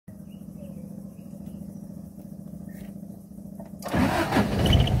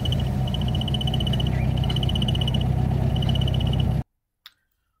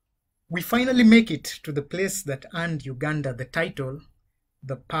finally make it to the place that earned Uganda the title,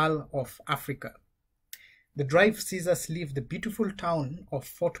 the Pearl of Africa. The drive sees us leave the beautiful town of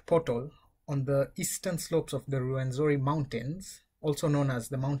Fort Portal on the eastern slopes of the Ruwenzori Mountains, also known as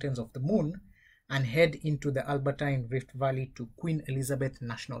the Mountains of the Moon, and head into the Albertine Rift Valley to Queen Elizabeth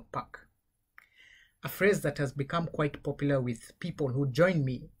National Park. A phrase that has become quite popular with people who join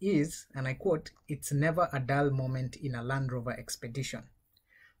me is, and I quote, "It's never a dull moment in a Land Rover expedition."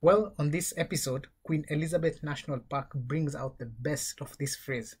 Well, on this episode, Queen Elizabeth National Park brings out the best of this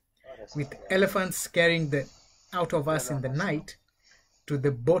phrase, with elephants scaring the out of us in the night, to the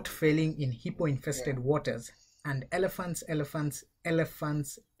boat failing in hippo-infested waters, and elephants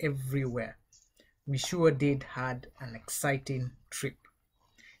everywhere. We sure did had an exciting trip.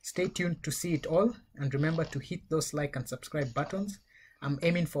 Stay tuned to see it all, and remember to hit those like and subscribe buttons. I'm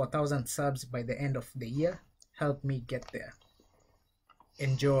aiming for 1,000 subs by the end of the year. Help me get there.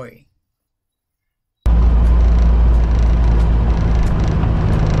 Enjoy.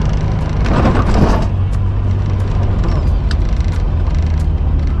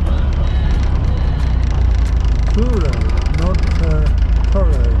 Turo, not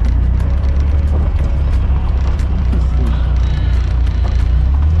Toro.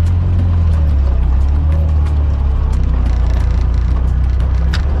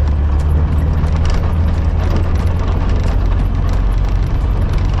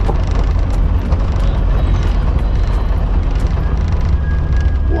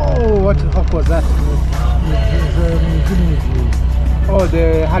 What hawk was that? Oh,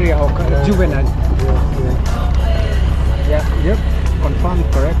 the Harrier hawk, juvenile. Yeah, yep, confirmed,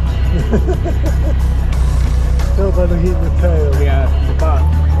 correct. Still gonna hit the tail. Yeah, the bar.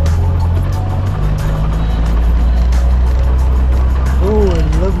 Oh,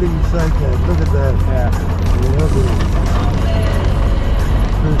 and lovely cycle. Look at that. Yeah. Lovely.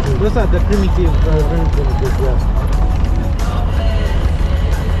 Those are the primitive. Very primitive, yeah.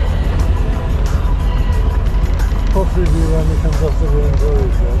 Possibly when it comes off the Ruwenzori,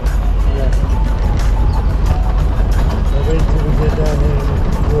 yeah. I'll wait till we get down here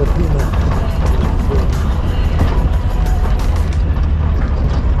and do a peanut.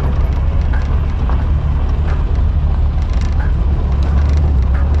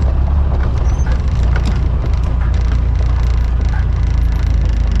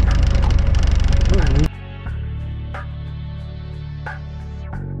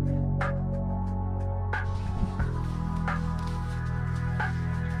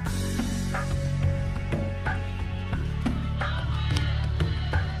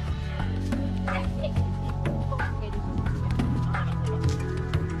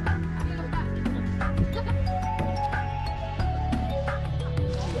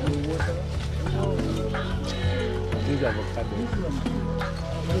 These avocados.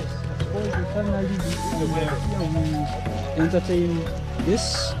 We entertain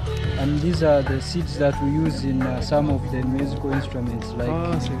this, and these are the seeds that we use in some of the musical instruments like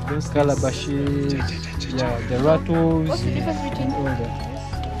calabashes, yeah, the rattles. What's the difference between all that?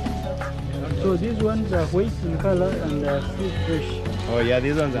 So these ones are white in color and are still fresh. Oh yeah,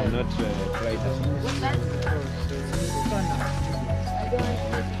 these ones are not fried.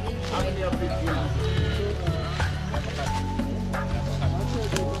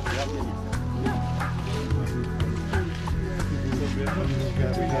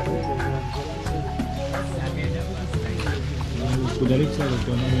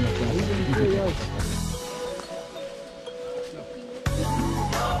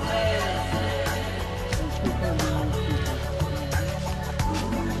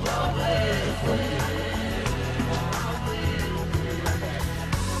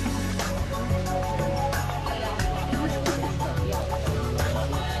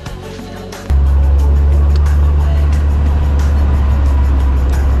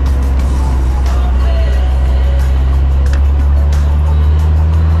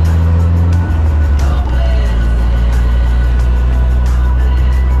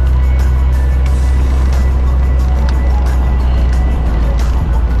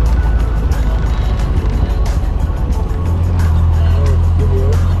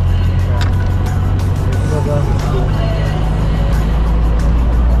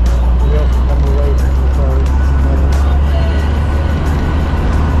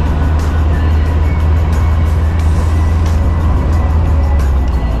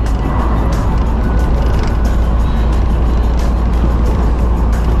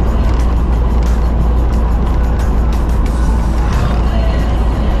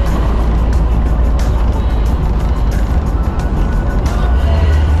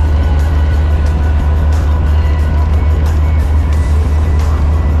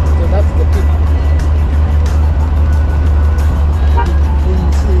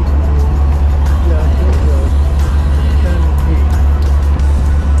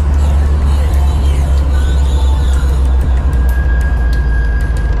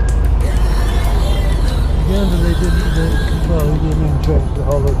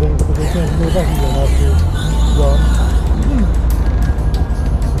 going to go back again after it's gone.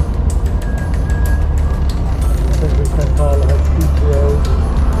 Central Kampala has Beach Road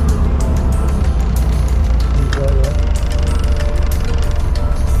and things like that.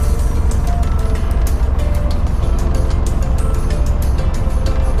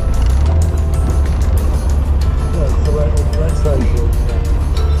 Right side road.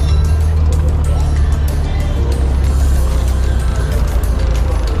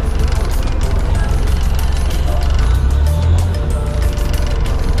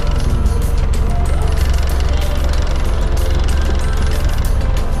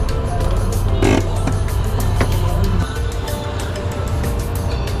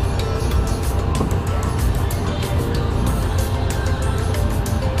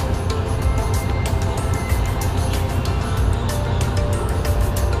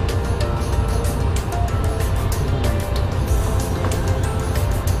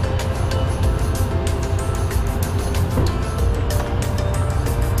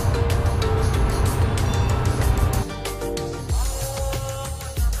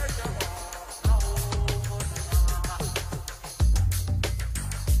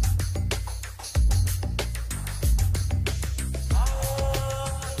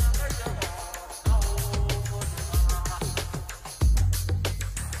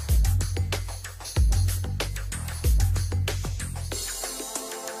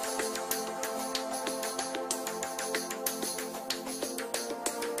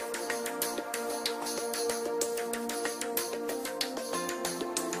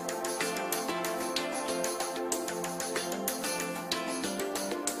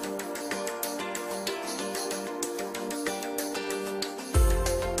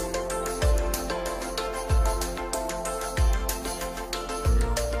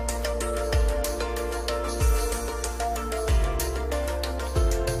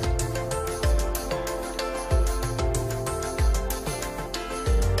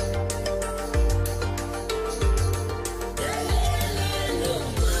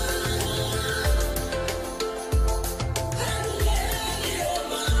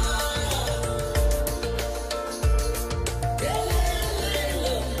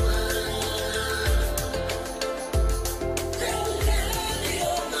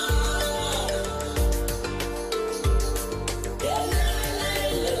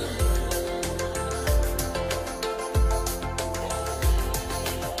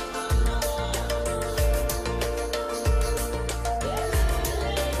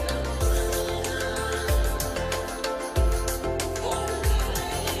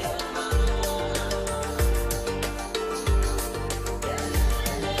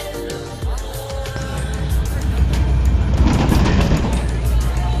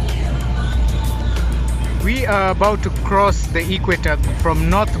 We are about to cross the equator from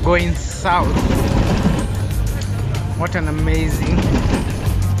north going south. What an amazing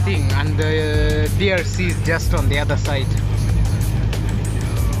thing, and the DRC is just on the other side.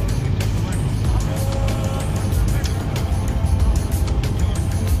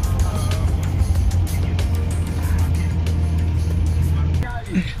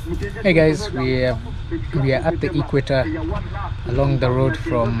 Hey guys, we are at the equator along the road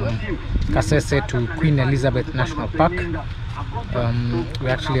from Kasese to Queen Elizabeth National Park. We're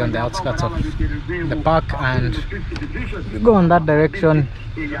actually on the outskirts of the park, and we go in that direction,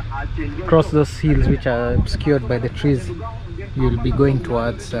 cross those hills which are obscured by the trees. You'll be going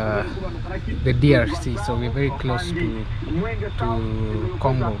towards the DRC, so we're very close to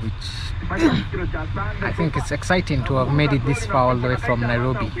Congo, which I think it's exciting to have made it this far all the way from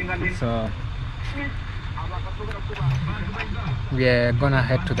Nairobi. So we're gonna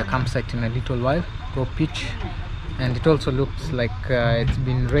head to the campsite in a little while, go pitch, and it also looks like it's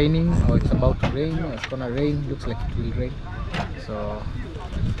been raining, or it's about to rain, or it's gonna rain. Looks like it will rain, so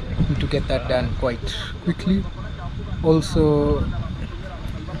I need to get that done quite quickly. Also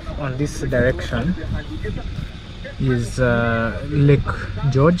on this direction is Lake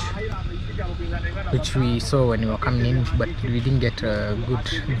George, which we saw when we were coming in, but we didn't get a good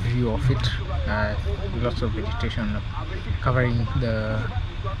view of it. Lots of vegetation covering the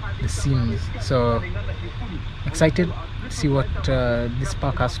seams, so excited to see what this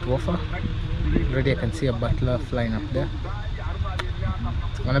park has to offer. Already I can see a butler flying up there.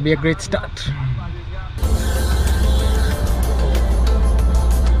 It's gonna be a great start.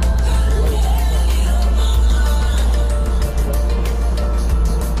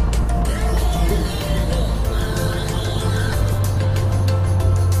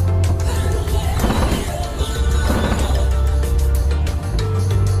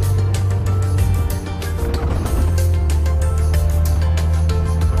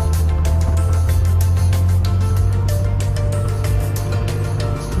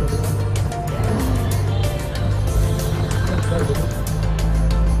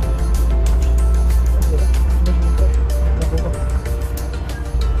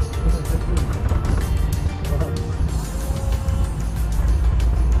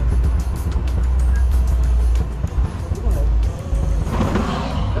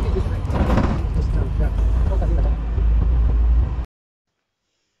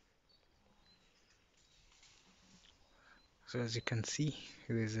 So as you can see,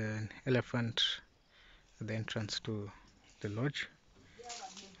 there's an elephant at the entrance to the lodge.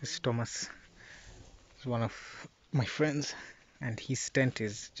 This Thomas is one of my friends, and his tent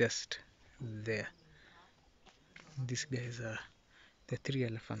is just there. These guys are the 3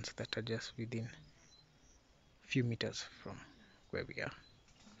 elephants that are just within a few meters from where we are.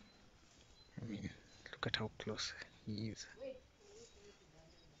 I mean, look at how close he is.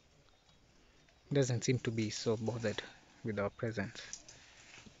 Doesn't seem to be so bothered with our presence.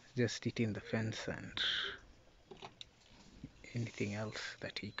 Just eating the fence and anything else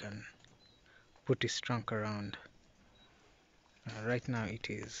that he can put his trunk around. Right now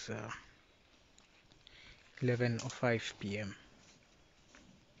it is 11:05 p.m.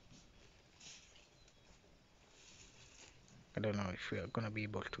 I don't know if we are gonna be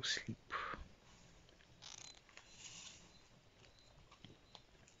able to sleep.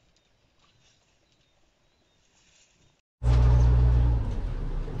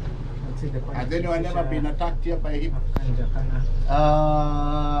 Has anyone ever been attacked here by him?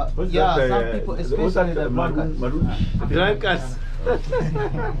 Yeah, some people, especially the drunkards.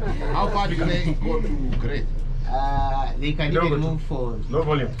 How far do they go to Great? They can even move for No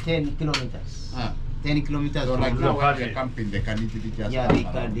volume. 10 kilometers. 10 kilometers. So like from now where they're camping, they can easily just they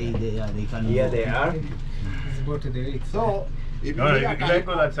can. Here they are. Let's go to the right. So if No, you you can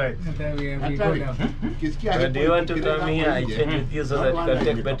go that side. There we go now. Do you want to come here? I change with you so that you can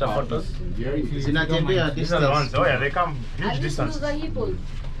take better photos. Zinatembea These are the ones. distance. Oh yeah, they come huge distance.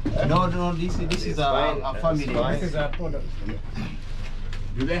 No, this is a family. This is our product.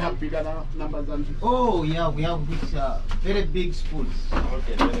 Do they have bigger numbers than this? Oh yeah, we have these very big schools.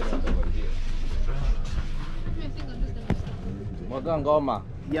 Okay, there it is over here.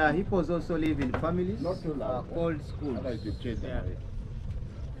 Yeah, hippos also live in families. Not too loud. Called schools. Otherwise you change them.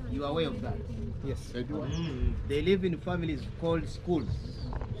 You are aware of that? Yes. They do. They live in families called schools.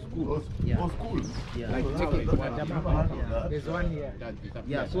 Schools. Yeah. Oh, schools. Yeah. Like check it. There's one here.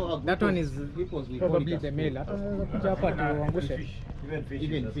 Yeah, so That one is hippos we call probably it the a male. Hata unaweza kuja hapa tuangushe. Even fish.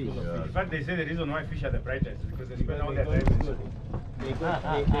 Even fish. In fact, they say the reason why fish are the brightest is because they spend all their time in school. They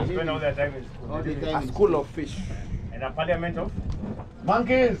spend all their time in school. all the time. A school of fish. And a parliament of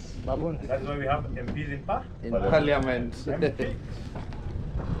Monkeys. Baboons. that's why we have MPs in Parliament. MP.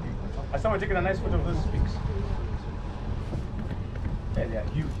 Has someone taken a nice photo of those pigs? Yeah, they are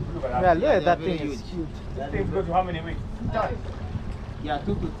huge. Look at that. Yeah, They that are very thing is huge. huge. That thing goes to how many weight? 2 tons. Yeah,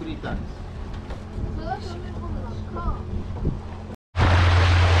 2 to 3 tons.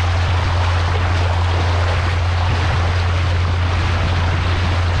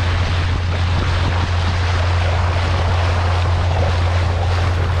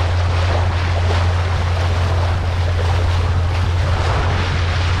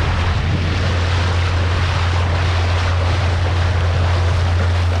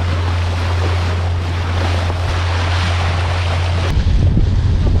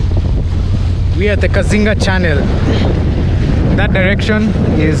 We are at the Kazinga Channel. That direction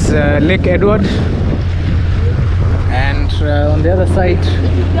is Lake Edward, and on the other side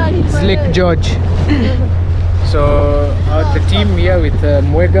is Lake George. So the team here with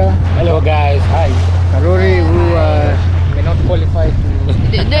Mwega, Hello guys, hi. Karori, who may not qualify to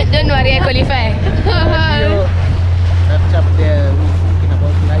Don't worry, I qualify. video. That chap there who's talking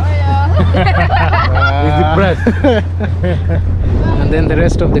about life. With the breath. And then the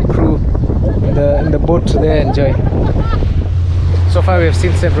rest of the crew in the boat there enjoy. So far we have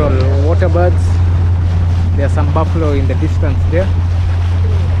seen several water birds. There are some buffalo in the distance there.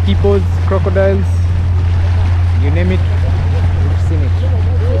 Hippos, crocodiles, you name it, we've seen it.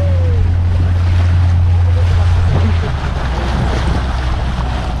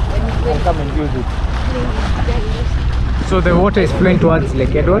 I'll come and use it. So the water is flowing towards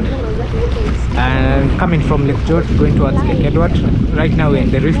Lake Edward and coming from Lake George going towards Lake Edward. Right now we're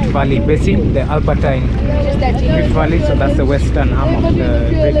in the Rift Valley Basin, the Albertine Rift Valley, so that's the western arm of the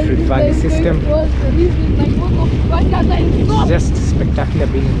Great Rift Valley system. It's just spectacular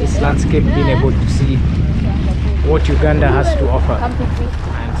being in this landscape, being able to see what Uganda has to offer,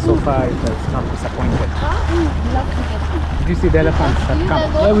 and so far it has not disappointed. Did you see the elephants that come?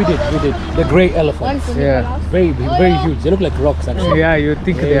 Yeah, we did. The grey elephants. Yeah. Very huge. They look like rocks actually. Yeah, you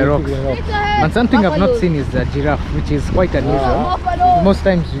think they are rocks. But something I've not seen is the giraffe, which is quite unusual. Most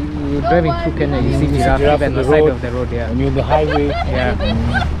times you're driving through Kenya, you see giraffe even on the side of the road. Yeah. When you're on the highway. Yeah.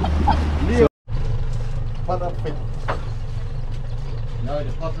 Now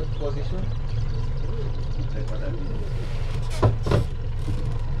the perfect position.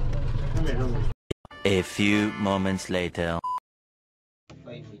 A few moments later.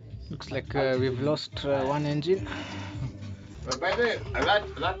 Looks like we've lost one engine. But by the way,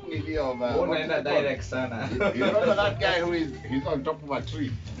 that video of direct sana. you remember that guy he's on top of a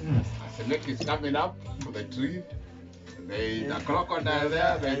tree? A snake is coming up to the tree. There's a crocodile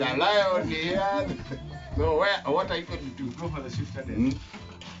there. There's a lion here. So what are you going to do? Go for the shifted In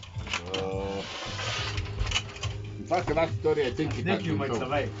fact, that story I think I think you might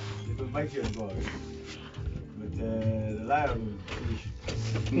survive. It will bite you and go away. But the lion will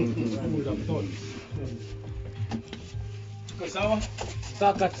finish. Who would have thought?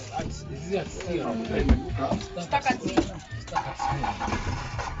 Stuck at sea. Stuck at sea.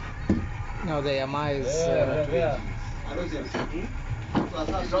 Now the Yama is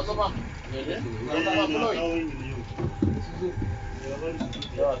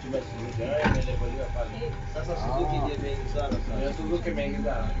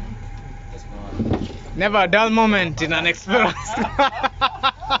never a dull moment in an experience.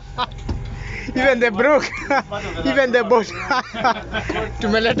 Even the brook, even the boat.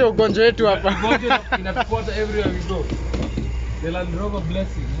 Tumeleta ugonjwa wetu hapa. Inatufuata everywhere we go. The landrover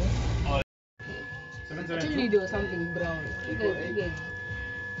blessing. Actually, there was something brown. You guys.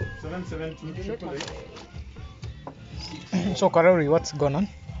 772 chocolate. So Karori, what's going on?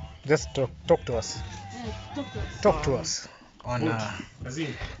 Just talk to us. Talk to us on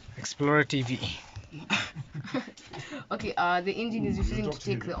Explorer TV. Okay, the engine is refusing to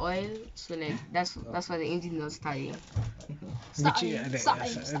take the oil, so like that's why the engine is not starting.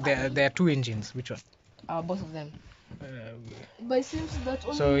 There are two engines. Which one? Both of them. But it seems that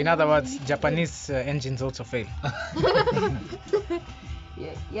only So in other words, Japanese engines also fail.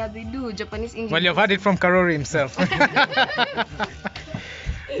 yeah, they do. Japanese engines. Well, you've heard it from Karori himself.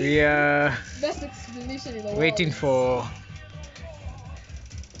 We are Best explanation in the world. waiting for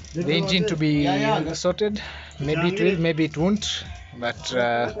the engine to be sorted. Maybe it will, maybe it won't. But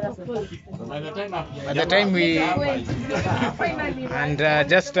by the time we and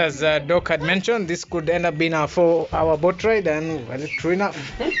just as Doc had mentioned, this could end up being our 4-hour boat ride, and well, true enough,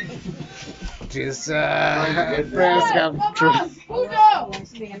 it is prayers come true.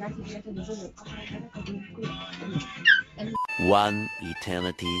 One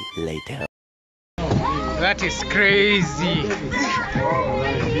eternity later. That is crazy.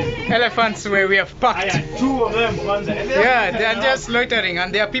 Elephants where we have parked. Two of them. Yeah, they are just loitering,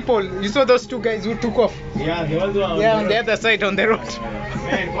 and there are people. You saw those two guys who took off. Yeah, the other one. Yeah, on the other side on the road.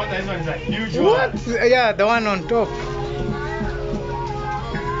 Man, what this one is a huge What? one. Yeah, the one on top.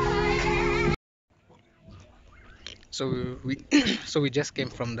 So we just came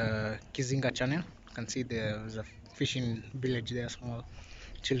from the Kizinga channel. You can see there's a fishing village there. Small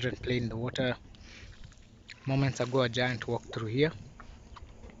children play in the water. Moments ago, a giant walked through here,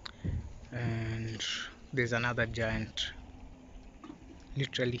 and there's another giant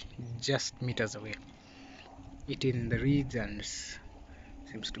literally just meters away, eating the reeds, and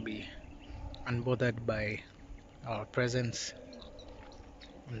seems to be unbothered by our presence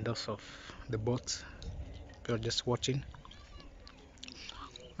and those of the boats. People just watching.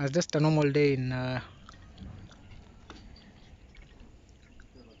 It's just a normal day in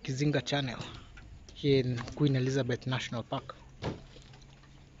Kizinga channel here in Queen Elizabeth National Park.